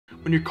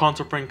when your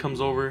console friend comes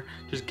over,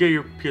 just get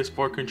your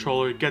PS4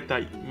 controller, get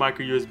that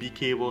micro USB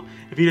cable.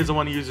 If he doesn't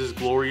want to use his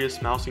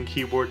glorious mouse and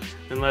keyboard,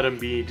 then let him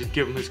be. Just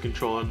give him his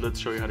controller. Let's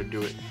show you how to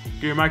do it.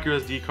 Get your micro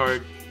SD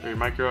card or your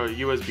micro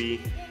USB,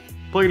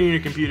 plug it in your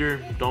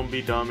computer. Don't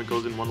be dumb, it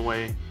goes in one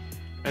way.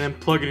 And then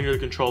plug it into the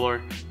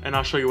controller, and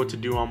I'll show you what to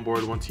do on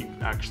board once you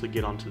actually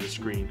get onto the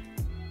screen.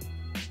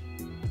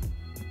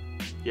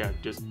 Yeah,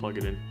 just plug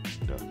it in.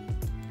 Duh.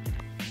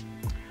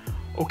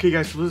 Okay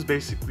guys, so this is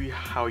basically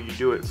how you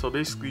do it. So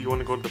basically you want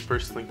to go to the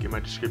first link in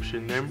my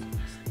description. Then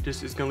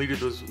just it's going to lead you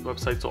to this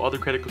website. So all the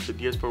credit goes to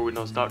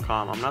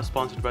ds4windows.com. I'm not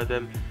sponsored by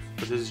them,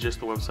 but this is just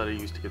the website I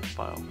use to get the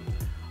file.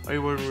 All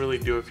you wouldn't really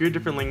do, if you're a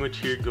different language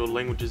here, go to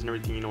languages and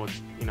everything, you know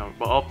what,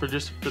 but all for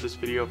just for this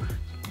video,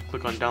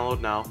 click on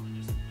download now,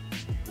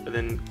 and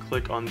then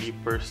click on the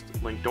first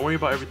link. Don't worry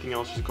about everything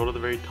else, just go to the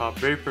very top,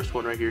 very first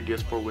one right here,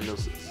 ds4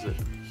 Windows. This is it.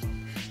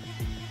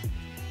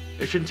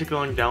 It shouldn't take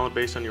long to download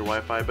based on your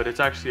Wi-Fi, but it's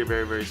actually a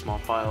very small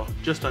file,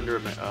 just under a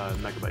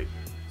megabyte.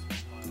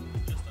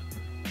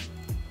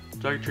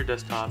 Drag it to your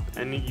desktop,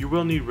 and you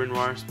will need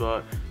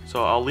WinRAR,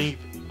 so I'll leave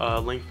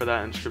a link for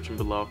that in the description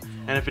below.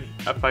 And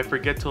if I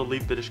forget to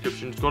leave the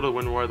description, just go to the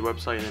WinRAR the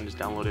website and then just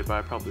download it, but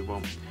I probably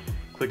won't.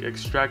 Click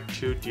extract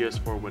to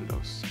DS4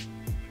 Windows.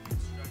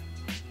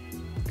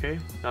 Okay,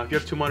 now if you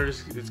have two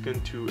monitors, it's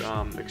going to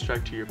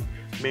extract to your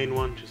main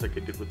one, just like I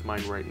did with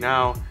mine right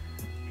now.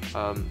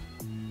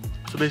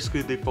 So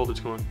basically the folder's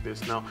going like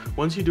this. Now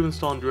once you do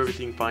install and do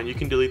everything fine, you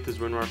can delete this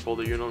WinRAR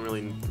folder. You don't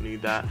really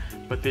need that,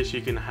 but this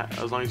you can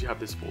as long as you have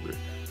this folder.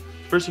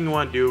 First thing you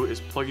want to do is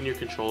plug in your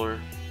controller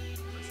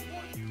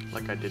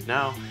like I did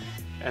now,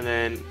 and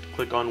then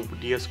click on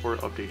DS4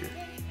 Updater.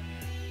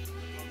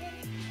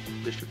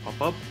 This should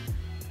pop up,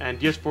 and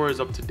DS4 is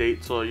up to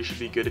date, so you should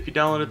be good. If you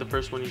downloaded the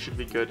first one, you should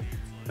be good,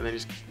 and then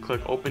just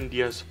click Open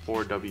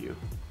DS4W.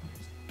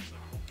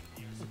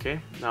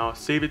 Okay, now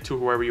save it to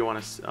wherever you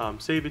want to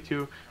save it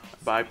to,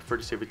 but I prefer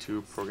to save it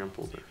to program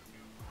folder.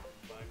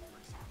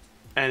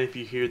 And if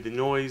you hear the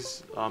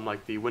noise,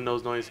 like the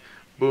Windows noise,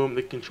 boom,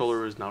 the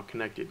controller is now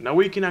connected. Now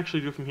what you can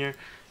actually do from here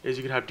is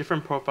you can have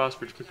different profiles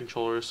for different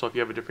controllers. So if you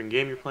have a different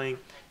game you're playing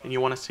and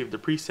you want to save the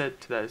preset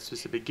to that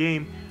specific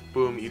game,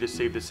 boom, you just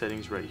save the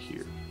settings right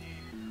here.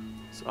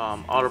 So,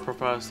 auto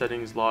profile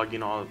settings,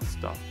 login, all that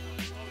stuff.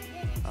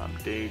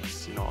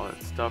 Dates, all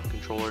that stuff,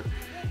 controller.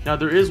 Now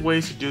there is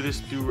ways to do this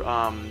through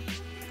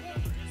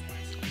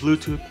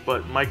Bluetooth,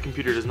 but my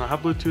computer does not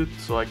have Bluetooth,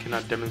 so I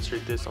cannot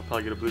demonstrate this. I'll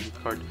probably get a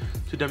Bluetooth card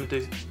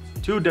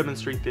to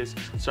demonstrate this.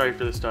 Sorry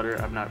for the stutter,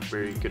 I'm not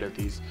very good at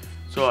these.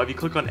 So if you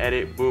click on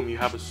edit, boom, you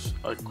have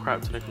a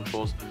crap ton of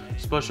controls.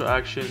 Special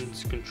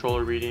actions,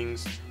 controller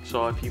readings.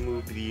 So if you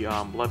move the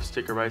left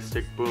stick or right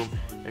stick, boom,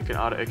 it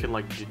can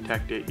like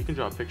detect it. You can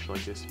draw a picture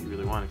like this if you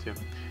really wanted to.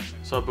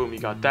 So boom, you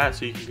got that.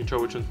 So you can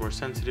control which one's more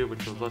sensitive,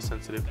 which one's less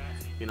sensitive,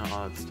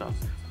 all that stuff.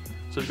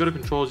 So if you go to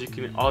controls, you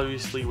can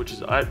obviously, which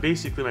is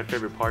basically my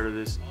favorite part of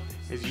this,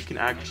 is you can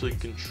actually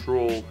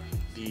control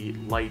the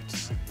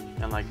lights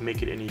and like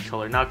make it any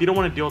color. Now if you don't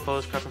want to deal with all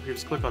this crap up here,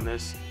 just click on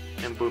this,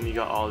 and boom, you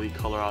got all the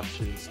color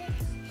options,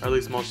 or at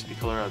least most of the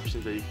color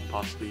options that you can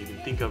possibly even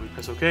think of. You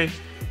press OK,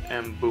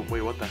 and boom,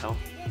 wait, what the hell?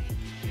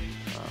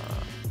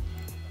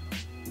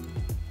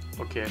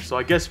 Okay, so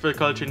I guess for the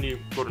color change, you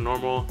go to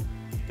normal,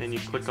 and you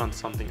click on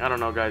something. I don't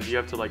know, guys, you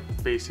have to like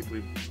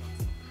basically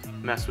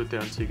mess with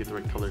it until you get the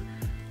right color.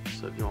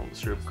 So if you want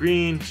straight up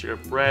green, straight up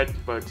red,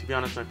 but to be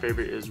honest, my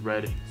favorite is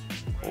red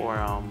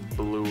or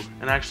blue.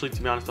 And actually,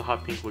 to be honest, the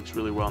hot pink looks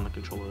really well on the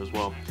controller as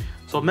well.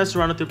 So mess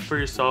around with it for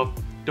yourself.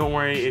 Don't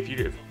worry, if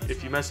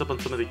you mess up on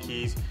some of the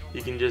keys,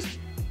 you can just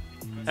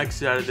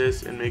exit out of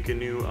this and make a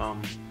new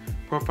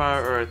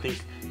profile, or I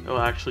think it'll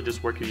actually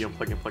just work if you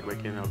unplug and plug back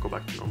in, and it'll go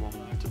back to normal,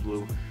 to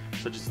blue.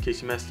 So just in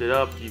case you messed it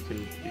up, you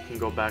can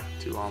go back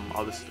to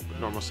all the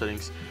normal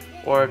settings.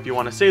 Or if you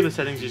want to save the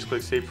settings, you just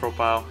click Save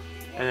Profile,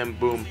 and then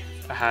boom,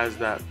 it has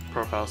that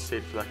profile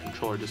saved for that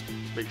controller. Just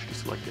make sure to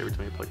select it every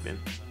time you plug it in.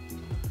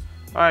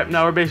 Alright,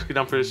 now we're basically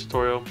done for this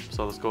tutorial,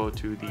 so let's go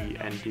to the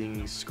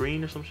ending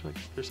screen or something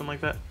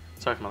like that.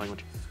 Sorry for my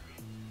language.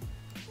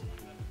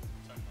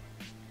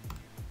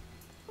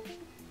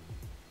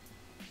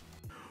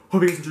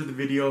 Hope you guys enjoyed the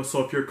video.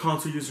 So if you're a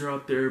console user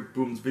out there,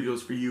 boom, this video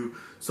is for you.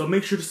 So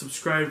make sure to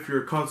subscribe if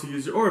you're a console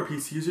user or a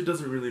PC user. It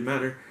doesn't really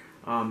matter.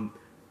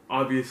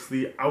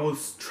 Obviously, I will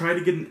try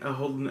to get a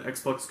hold of an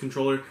Xbox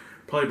controller.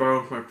 Probably borrow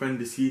one from my friend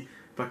to see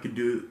if I could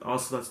do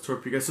also that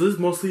tutorial for you guys. So this is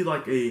mostly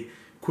like a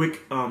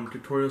quick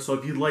tutorial. So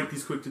if you like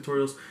these quick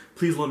tutorials,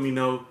 please let me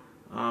know.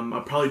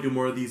 I'll probably do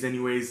more of these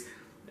anyways.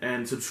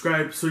 And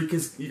subscribe so you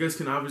guys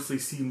can obviously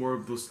see more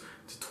of those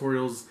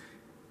tutorials.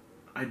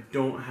 I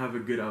don't have a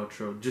good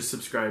outro. Just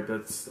subscribe.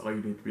 That's all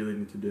you really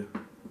need to do.